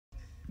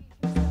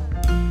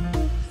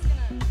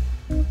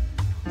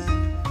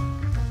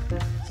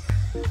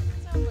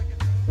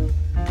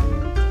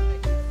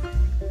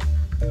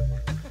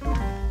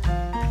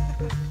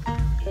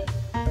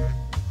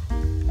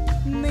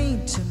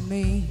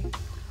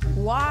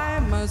Why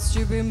must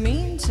you be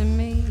mean to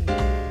me?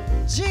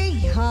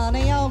 Gee,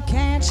 honey, oh,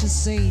 can't you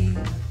see?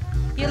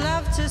 You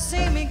love to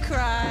see me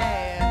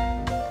cry.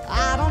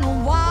 I don't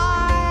know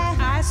why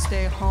I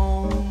stay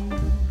home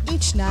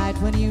each night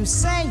when you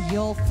say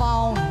you'll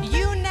phone.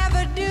 You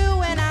never do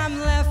when I'm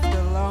left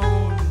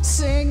alone,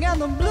 singing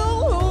the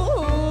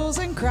blues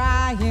and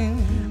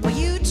crying. Well,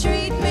 you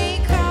treat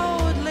me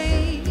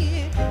coldly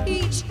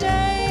each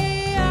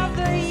day of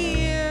the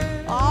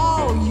year.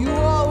 Oh, you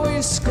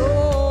always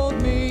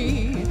scold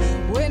me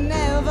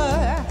whenever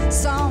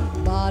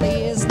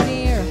somebody is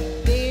near,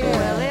 dear.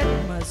 Well,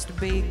 it must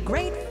be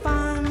great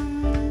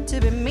fun to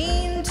be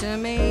mean to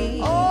me.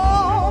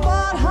 Oh,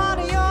 but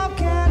honey, oh,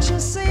 can't you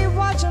see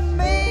what you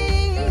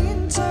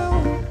mean to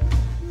me?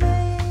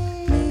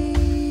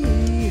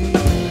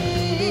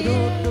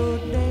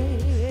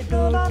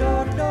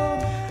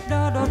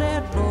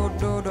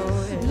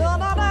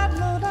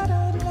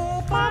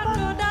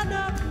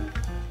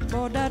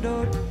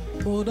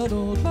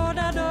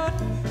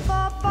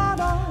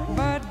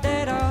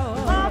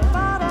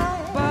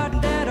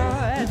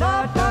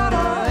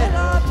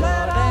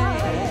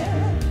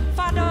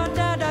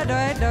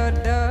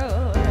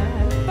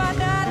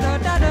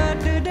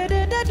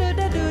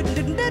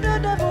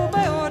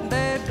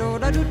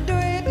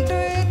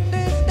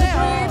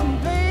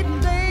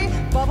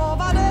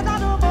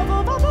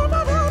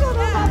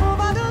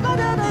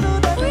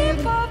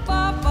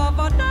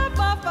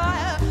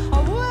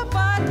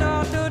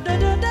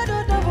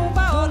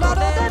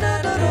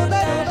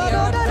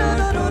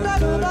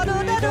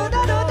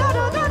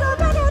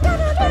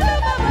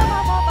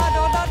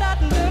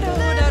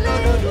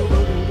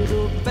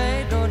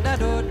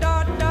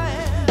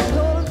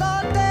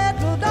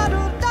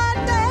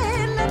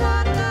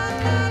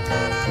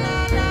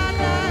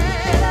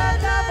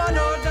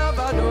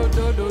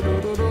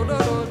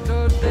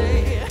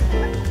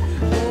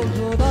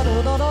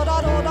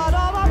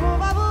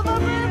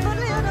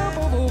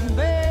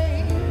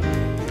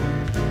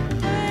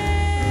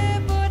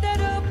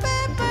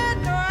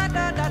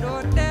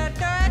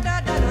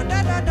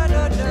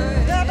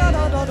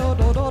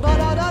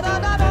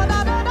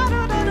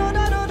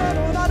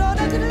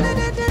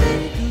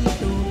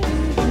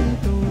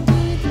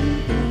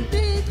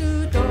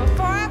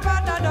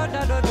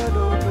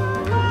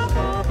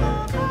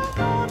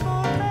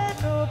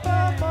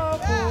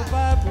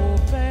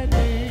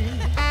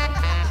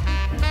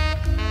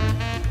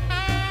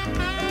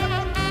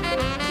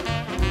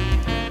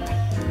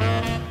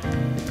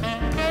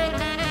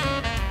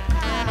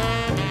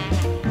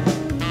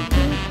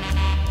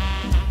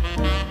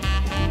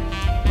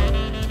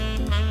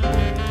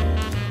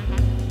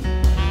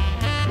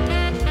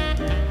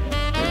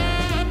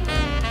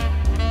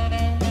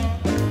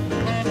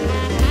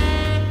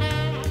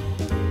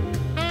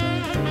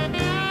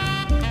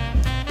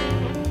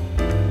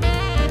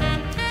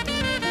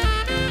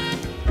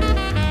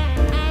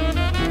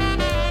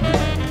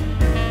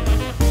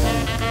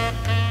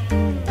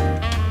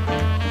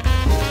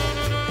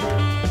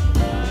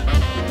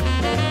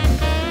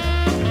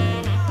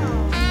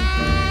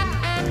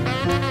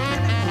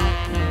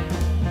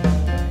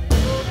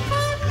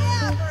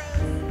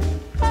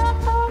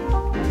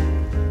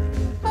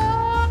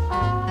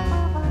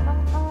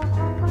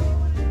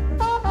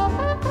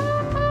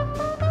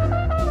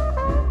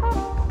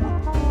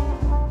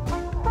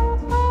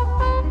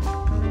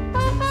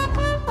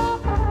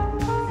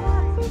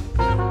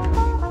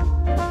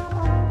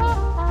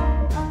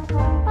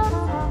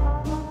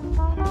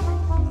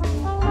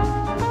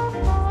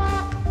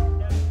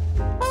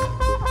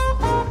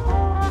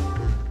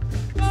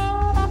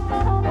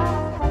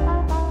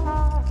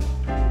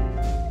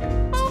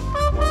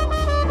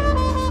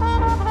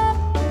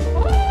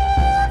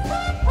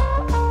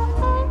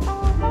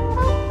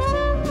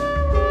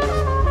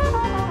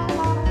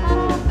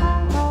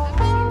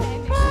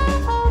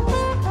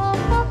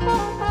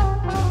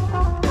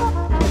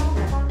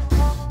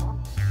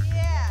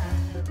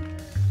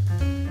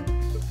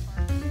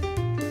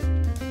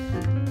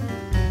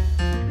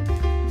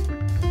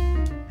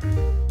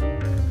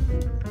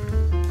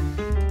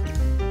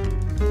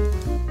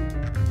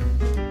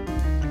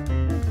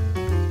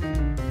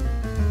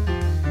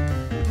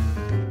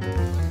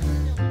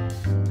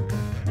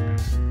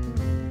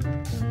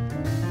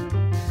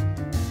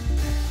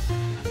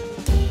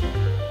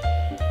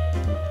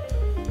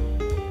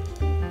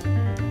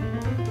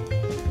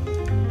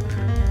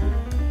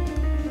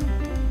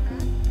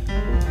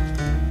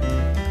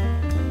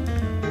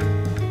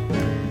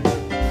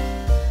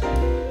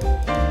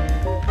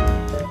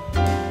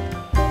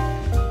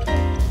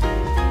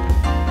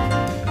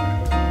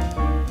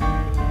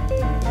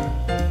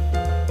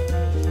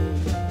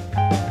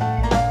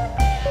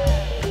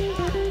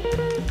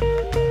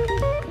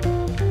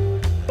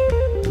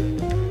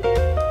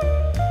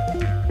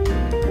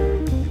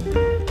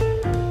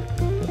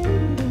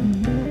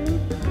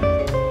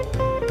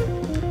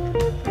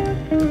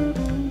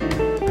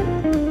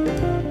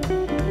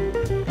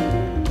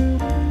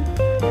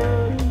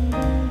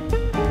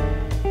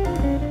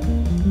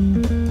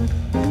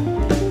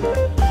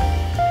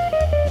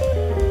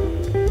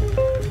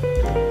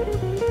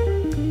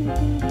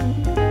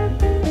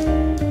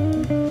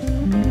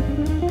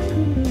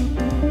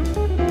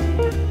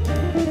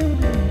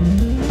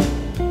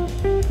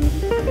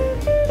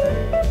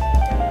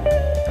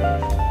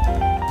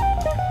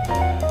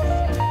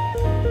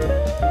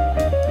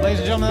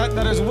 Ladies and gentlemen,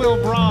 that is Will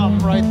Brom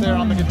right there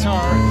on the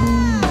guitar.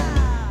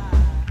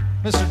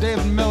 Mr.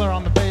 David Miller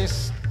on the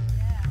bass.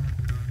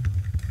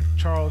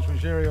 Charles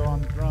Ruggiero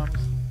on the drums.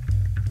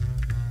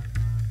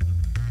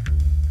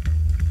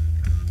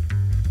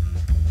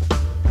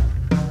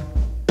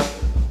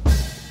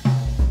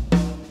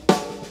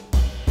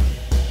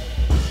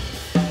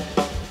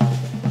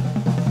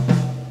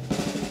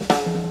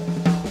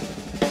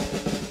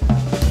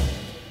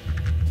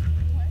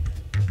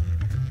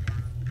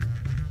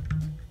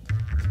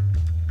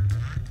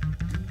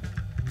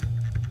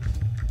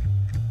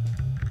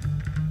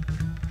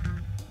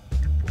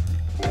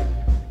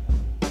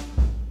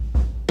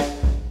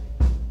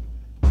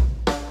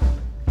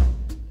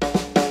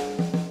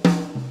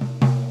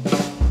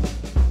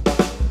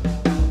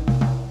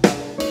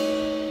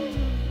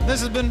 This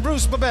has been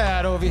Bruce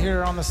Babad over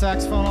here on the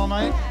saxophone all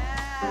night.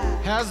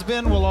 Has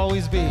been, will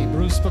always be,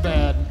 Bruce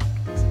Babad.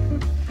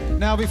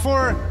 Now,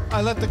 before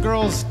I let the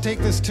girls take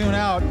this tune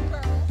out,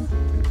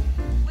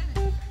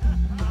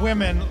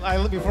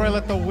 before I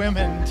let the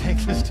women take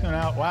this tune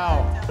out,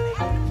 wow.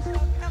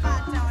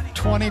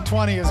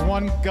 2020 is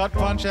one gut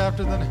punch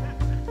after the...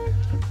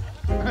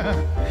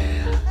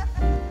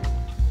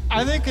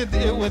 I think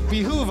it would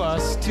behoove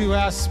us to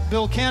ask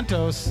Bill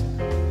Cantos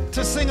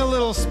to sing a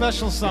little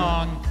special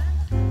song,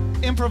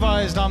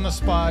 improvised on the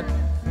spot,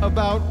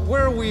 about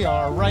where we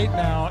are right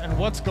now and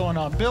what's going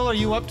on. Bill, are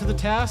you up to the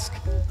task?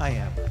 I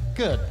am.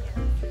 Good.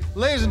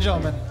 Ladies and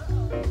gentlemen,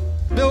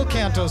 Bill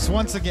Cantos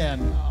once again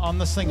on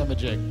the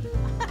singamajig.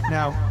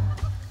 Now,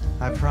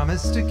 I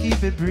promised to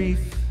keep it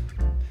brief.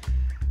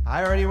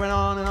 I already went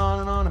on and on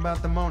and on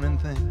about the moaning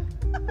thing,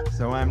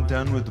 so I'm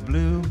done with the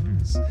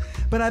blues.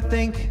 But I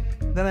think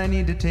that I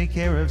need to take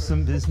care of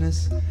some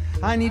business.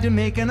 I need to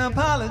make an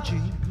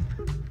apology.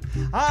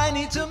 I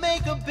need to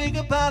make a big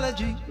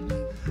apology.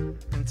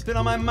 It's been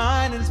on my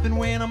mind and it's been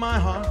weighing on my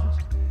heart.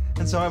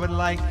 And so I would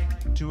like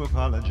to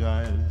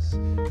apologize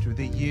to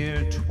the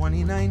year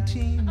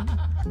 2019.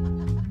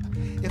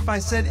 If I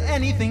said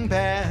anything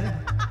bad,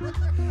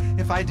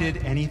 if I did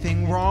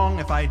anything wrong,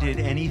 if I did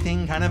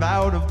anything kind of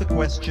out of the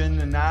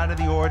question and out of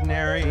the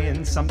ordinary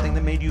and something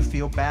that made you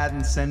feel bad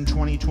and send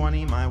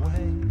 2020 my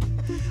way,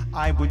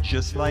 I would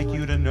just like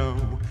you to know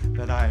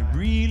that I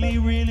really,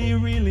 really,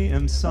 really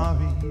am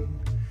sorry.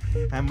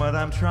 And what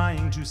I'm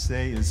trying to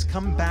say is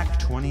come back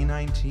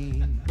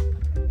 2019.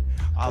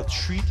 I'll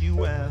treat you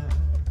well.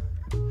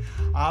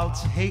 I'll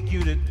take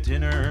you to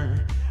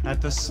dinner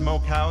at the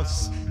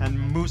Smokehouse and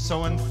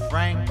Musso and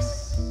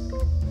Frank's.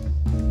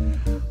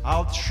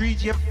 I'll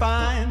treat you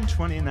fine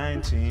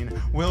 2019.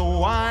 We'll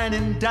wine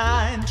and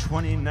dine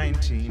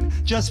 2019.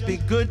 Just be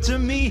good to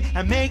me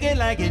and make it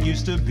like it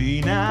used to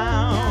be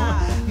now.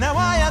 Now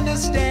I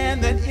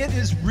understand that it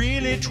is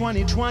really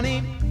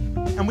 2020.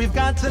 And we've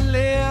got to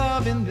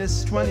live in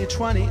this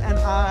 2020, and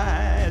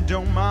I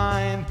don't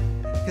mind,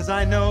 because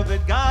I know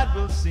that God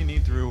will see me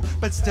through.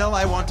 But still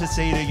I want to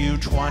say to you,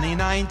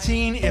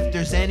 2019, if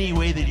there's any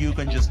way that you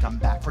can just come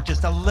back for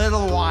just a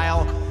little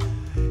while,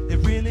 it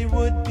really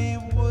would be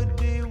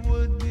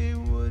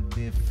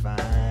fine.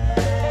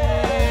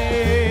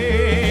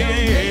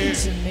 Mean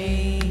to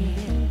me,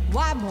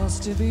 why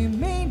must it be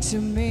mean to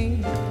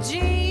me?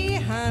 Gee,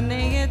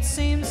 honey, it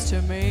seems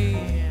to me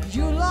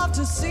You love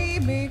to see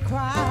me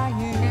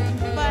crying,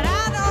 but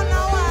I don't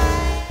know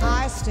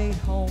why. I stayed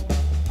home,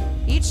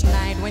 Each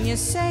night when you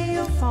say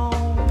your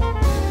phone,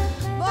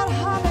 but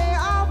honey,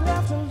 I'm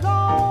left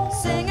alone,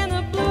 singing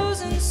the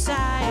blues and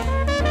sighing.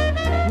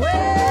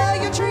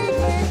 well, you treat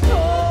me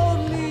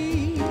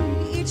coldly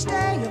each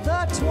day of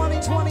the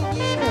 2020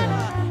 year.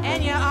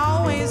 And you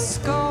always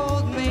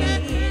scold me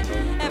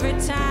every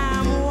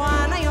time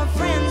one of your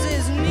friends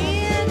is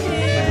near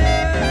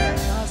here.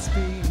 Must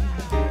be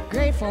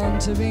great fun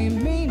to be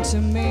mean to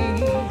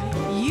me.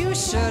 You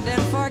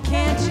shouldn't, for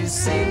can't you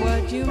see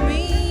what you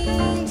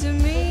mean to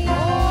me?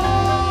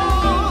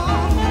 Oh,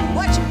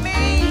 what you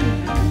mean?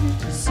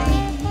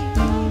 See?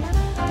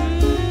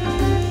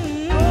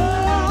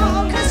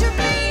 Oh, 'cause you're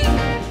mean.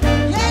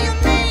 Yeah,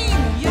 you're mean.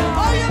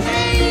 Oh, you're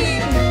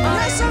mean.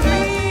 Yes, you're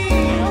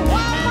mean.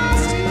 Why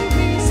must you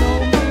be so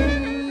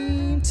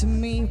mean to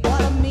me?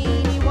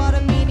 What a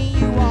meanie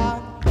you are.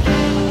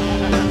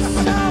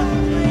 So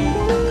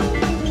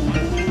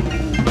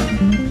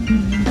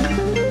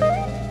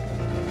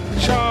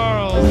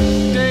Charles,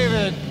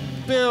 David,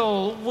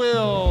 Bill,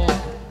 Will,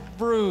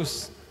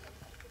 Bruce,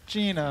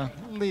 Gina,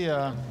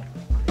 Lia,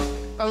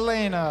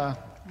 Elena.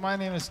 My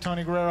name is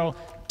Tony Guerrero.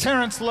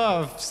 Terrence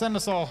Love, send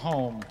us all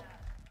home.